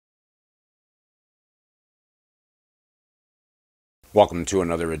Welcome to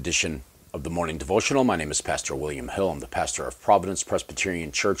another edition of the Morning Devotional. My name is Pastor William Hill. I'm the pastor of Providence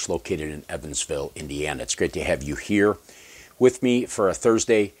Presbyterian Church located in Evansville, Indiana. It's great to have you here with me for a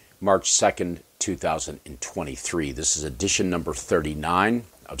Thursday, March 2nd, 2023. This is edition number 39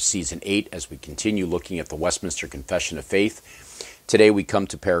 of Season 8 as we continue looking at the Westminster Confession of Faith. Today we come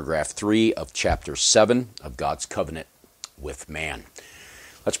to paragraph 3 of chapter 7 of God's Covenant with Man.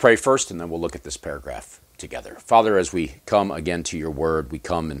 Let's pray first and then we'll look at this paragraph together. Father, as we come again to your word, we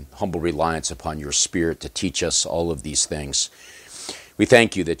come in humble reliance upon your Spirit to teach us all of these things. We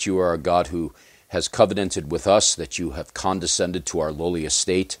thank you that you are a God who has covenanted with us, that you have condescended to our lowly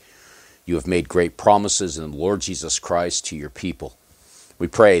estate. You have made great promises in the Lord Jesus Christ to your people. We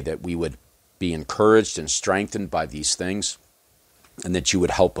pray that we would be encouraged and strengthened by these things and that you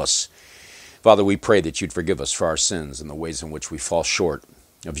would help us. Father, we pray that you'd forgive us for our sins and the ways in which we fall short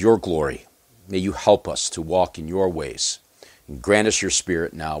of your glory. May you help us to walk in your ways. And grant us your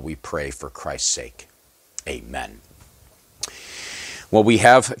Spirit now, we pray, for Christ's sake. Amen. Well, we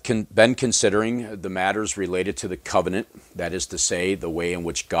have been considering the matters related to the covenant, that is to say, the way in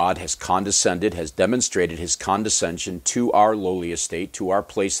which God has condescended, has demonstrated his condescension to our lowly estate, to our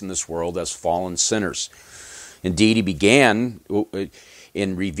place in this world as fallen sinners. Indeed, he began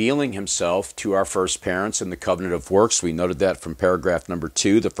in revealing himself to our first parents in the covenant of works. We noted that from paragraph number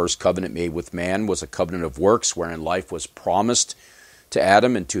 2. The first covenant made with man was a covenant of works wherein life was promised to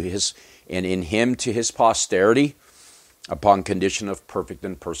Adam and in him to his posterity upon condition of perfect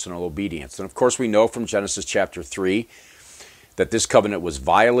and personal obedience. And of course we know from Genesis chapter 3 that this covenant was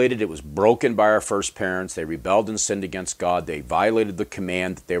violated. It was broken by our first parents. They rebelled and sinned against God. They violated the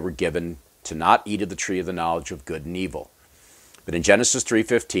command that they were given to not eat of the tree of the knowledge of good and evil. But in Genesis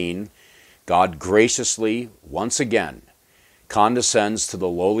 3:15, God graciously, once again, condescends to the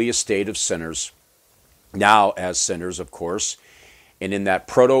lowly estate of sinners, now as sinners, of course. And in that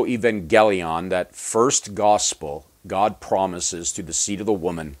proto-evangelion, that first gospel, God promises to the seed of the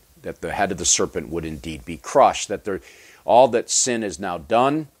woman that the head of the serpent would indeed be crushed, that all that sin is now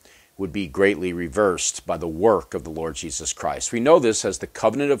done would be greatly reversed by the work of the Lord Jesus Christ. We know this as the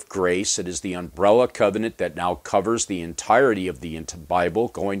covenant of grace. It is the umbrella covenant that now covers the entirety of the Bible,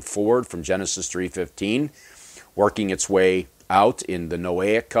 going forward from Genesis 3:15, working its way out in the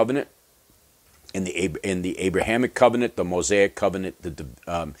Noahic covenant, in the Abrahamic covenant, the Mosaic covenant, the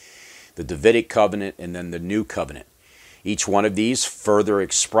Davidic covenant, and then the New Covenant. Each one of these further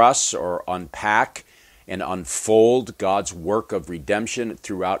express or unpack and unfold God's work of redemption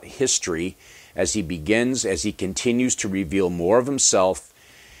throughout history as he continues to reveal more of himself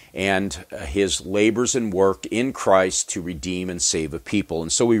and his labors and work in Christ to redeem and save a people.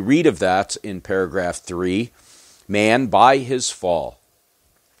 And so we read of that in paragraph 3. Man, by his fall,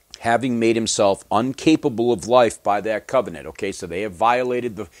 having made himself incapable of life by that covenant. Okay, so they have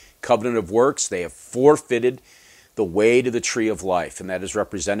violated the covenant of works. They have forfeited the way to the tree of life, and that is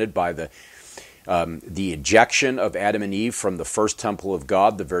represented by the ejection of Adam and Eve from the first temple of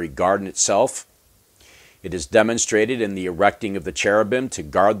God, the very garden itself. It is demonstrated in the erecting of the cherubim to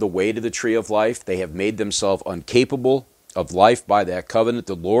guard the way to the tree of life. They have made themselves incapable of life by that covenant.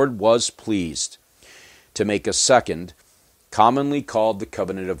 The Lord was pleased to make a second, commonly called the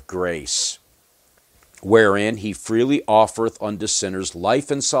covenant of grace, wherein he freely offereth unto sinners life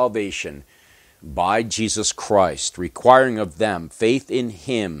and salvation by Jesus Christ, requiring of them faith in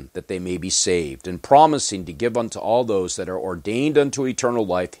him that they may be saved, and promising to give unto all those that are ordained unto eternal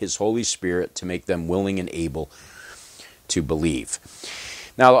life his Holy Spirit to make them willing and able to believe.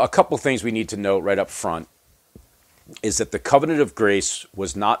 Now, a couple things we need to note right up front is that the covenant of grace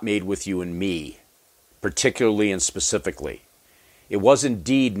was not made with you and me, particularly and specifically. It was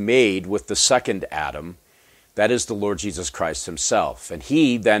indeed made with the second Adam, that is the Lord Jesus Christ himself. And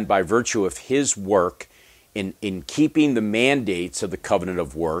he then, by virtue of his work in keeping the mandates of the covenant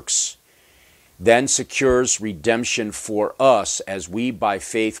of works, then secures redemption for us as we by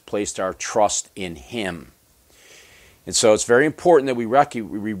faith placed our trust in him. And so it's very important that we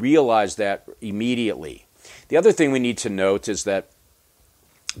realize that immediately. The other thing we need to note is that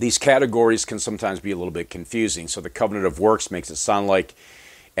these categories can sometimes be a little bit confusing. So the covenant of works makes it sound like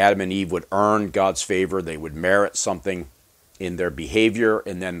Adam and Eve would earn God's favor. They would merit something in their behavior.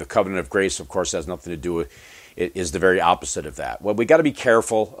 And then the covenant of grace, of course, has nothing to do with it, is the very opposite of that. Well, we got to be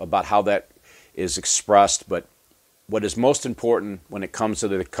careful about how that is expressed. But what is most important when it comes to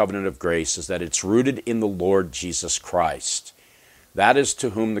the covenant of grace is that it's rooted in the Lord Jesus Christ. That is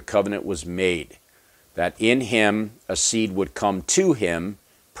to whom the covenant was made. That in him a seed would come to him,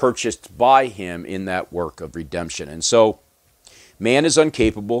 purchased by him in that work of redemption. And so man is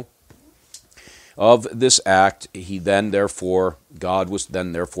incapable of this act, God was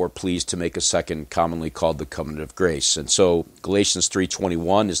then therefore pleased to make a second, commonly called the covenant of grace. And so Galatians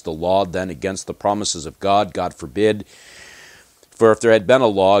 3:21, is the law then against the promises of God? God forbid. For if there had been a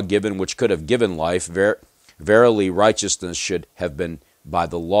law given which could have given life, verily righteousness should have been by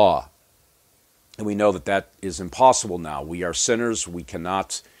the law. And we know that that is impossible now. We are sinners. We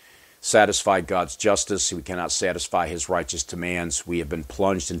cannot satisfy God's justice. We cannot satisfy his righteous demands. We have been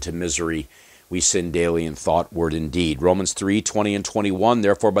plunged into misery. We sin daily in thought, word, and deed. Romans 3:20 and 21,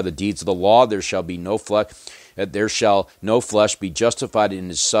 therefore by the deeds of the law there shall no flesh be justified in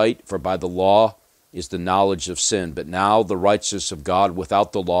his sight, for by the law is the knowledge of sin. But now the righteousness of God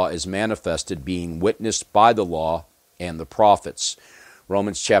without the law is manifested, being witnessed by the law and the prophets.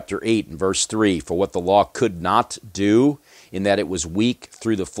 Romans chapter 8 and verse 3, for what the law could not do, in that it was weak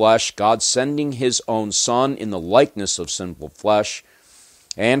through the flesh, God sending his own Son in the likeness of sinful flesh,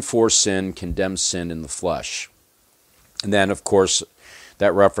 and for sin condemned sin in the flesh. And then, of course,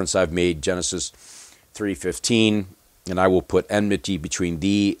 that reference I've made, Genesis 3:15, and I will put enmity between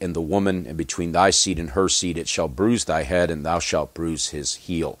thee and the woman, and between thy seed and her seed. It shall bruise thy head, and thou shalt bruise his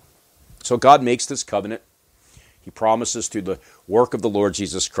heel. So God makes this covenant. He promises through the work of the Lord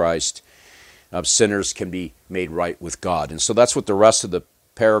Jesus Christ, sinners can be made right with God. And so that's what the rest of the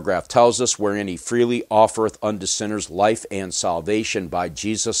paragraph tells us, wherein he freely offereth unto sinners life and salvation by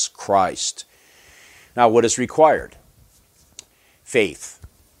Jesus Christ. Now, what is required? Faith.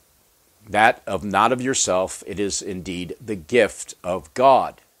 That of not of yourself, it is indeed the gift of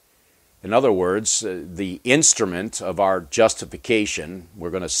God. In other words, the instrument of our justification, we're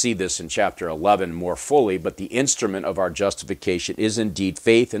going to see this in chapter 11 more fully, but the instrument of our justification is indeed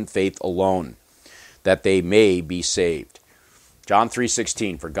faith and faith alone, that they may be saved. John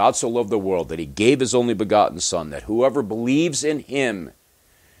 3:16, for God so loved the world that he gave his only begotten Son, that whoever believes in him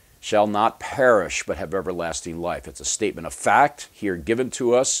shall not perish but have everlasting life. It's a statement of fact here given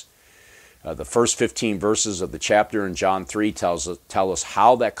to us. The first 15 verses of the chapter in John 3 tell us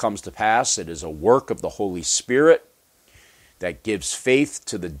how that comes to pass. It is a work of the Holy Spirit that gives faith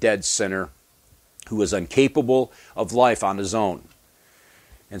to the dead sinner who is incapable of life on his own.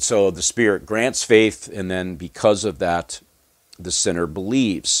 And so the Spirit grants faith, and then because of that, the sinner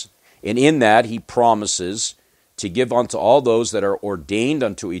believes. And in that, he promises to give unto all those that are ordained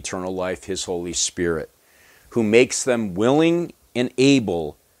unto eternal life his Holy Spirit, who makes them willing and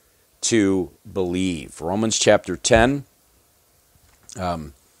able to believe. Romans chapter 10,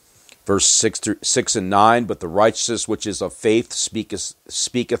 verse 6 and 9, but the righteousness which is of faith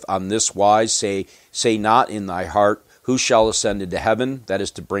speaketh on this wise, say not in thy heart, who shall ascend into heaven? That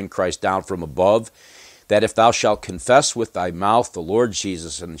is to bring Christ down from above. That if thou shalt confess with thy mouth the Lord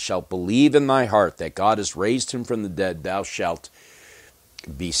Jesus, and shalt believe in thy heart that God has raised him from the dead, thou shalt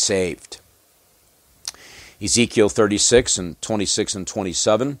be saved. Ezekiel 36 and 26 and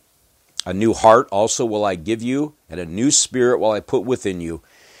 27, a new heart also will I give you, and a new spirit will I put within you.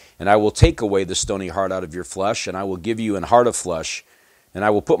 And I will take away the stony heart out of your flesh, and I will give you an heart of flesh. And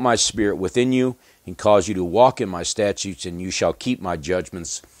I will put my spirit within you, and cause you to walk in my statutes, and you shall keep my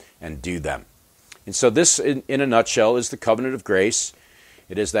judgments and do them. And so this, in a nutshell, is the covenant of grace.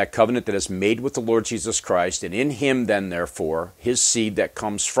 It is that covenant that is made with the Lord Jesus Christ, and in him then, therefore, his seed that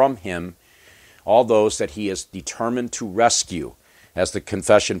comes from him, all those that he is determined to rescue. As the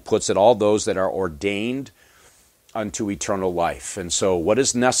confession puts it, all those that are ordained unto eternal life. And so what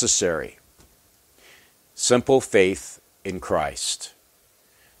is necessary? Simple faith in Christ.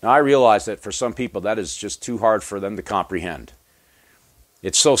 Now I realize that for some people that is just too hard for them to comprehend.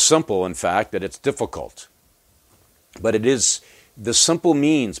 It's so simple, in fact, that it's difficult. But it is the simple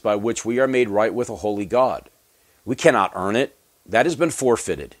means by which we are made right with a holy God. We cannot earn it. That has been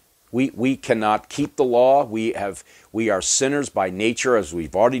forfeited. We cannot keep the law. We are sinners by nature, as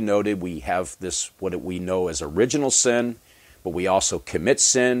we've already noted. We have this, what we know as original sin, but we also commit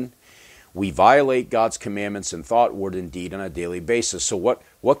sin. We violate God's commandments in thought, word, and deed on a daily basis. So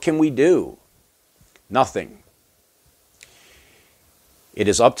what can we do? Nothing. It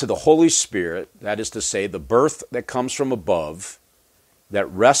is up to the Holy Spirit, that is to say, the birth that comes from above,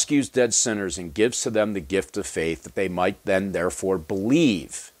 that rescues dead sinners and gives to them the gift of faith, that they might then therefore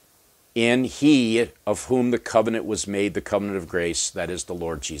believe in he of whom the covenant was made, the covenant of grace, that is the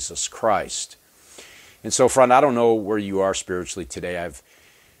Lord Jesus Christ. And so, friend, I don't know where you are spiritually today. I've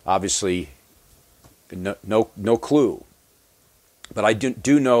obviously no clue. But I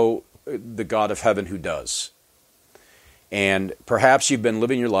do know the God of heaven who does. And perhaps you've been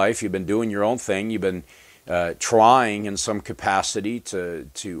living your life, you've been doing your own thing, you've been trying in some capacity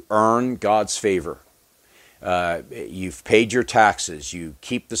to earn God's favor. You've paid your taxes. You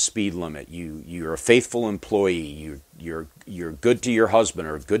keep the speed limit. You're a faithful employee. You're good to your husband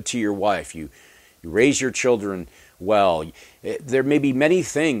or good to your wife. You raise your children well. There may be many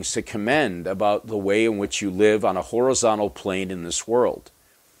things to commend about the way in which you live on a horizontal plane in this world.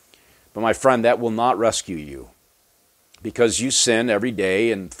 But my friend, that will not rescue you, because you sin every day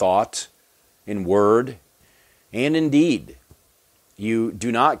in thought, in word, and in deed. You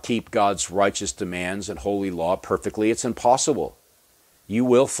do not keep God's righteous demands and holy law perfectly. It's impossible. You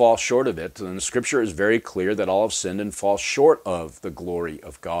will fall short of it. And the Scripture is very clear that all have sinned and fall short of the glory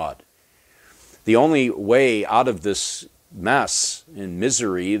of God. The only way out of this mess and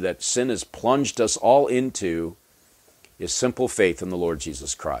misery that sin has plunged us all into is simple faith in the Lord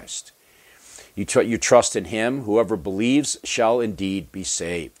Jesus Christ. You trust in Him. Whoever believes shall indeed be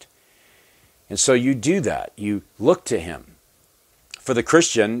saved. And so you do that. You look to Him. For the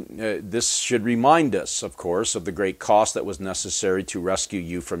Christian, this should remind us, of course, of the great cost that was necessary to rescue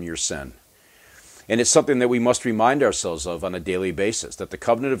you from your sin. And it's something that we must remind ourselves of on a daily basis, that the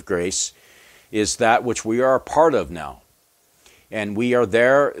covenant of grace is that which we are a part of now. And we are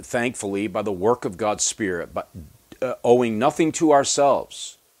there, thankfully, by the work of God's Spirit, but owing nothing to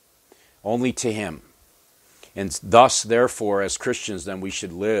ourselves, only to Him. And thus, therefore, as Christians, then we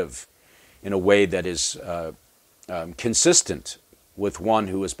should live in a way that is consistent with one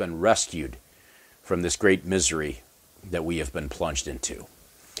who has been rescued from this great misery that we have been plunged into.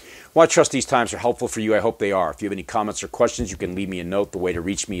 Well, I trust these times are helpful for you. I hope they are. If you have any comments or questions, you can leave me a note. The way to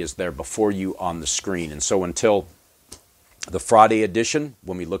reach me is there before you on the screen. And so until the Friday edition,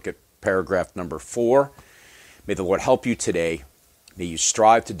 when we look at paragraph number 4, may the Lord help you today. May you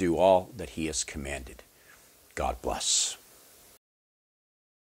strive to do all that He has commanded. God bless.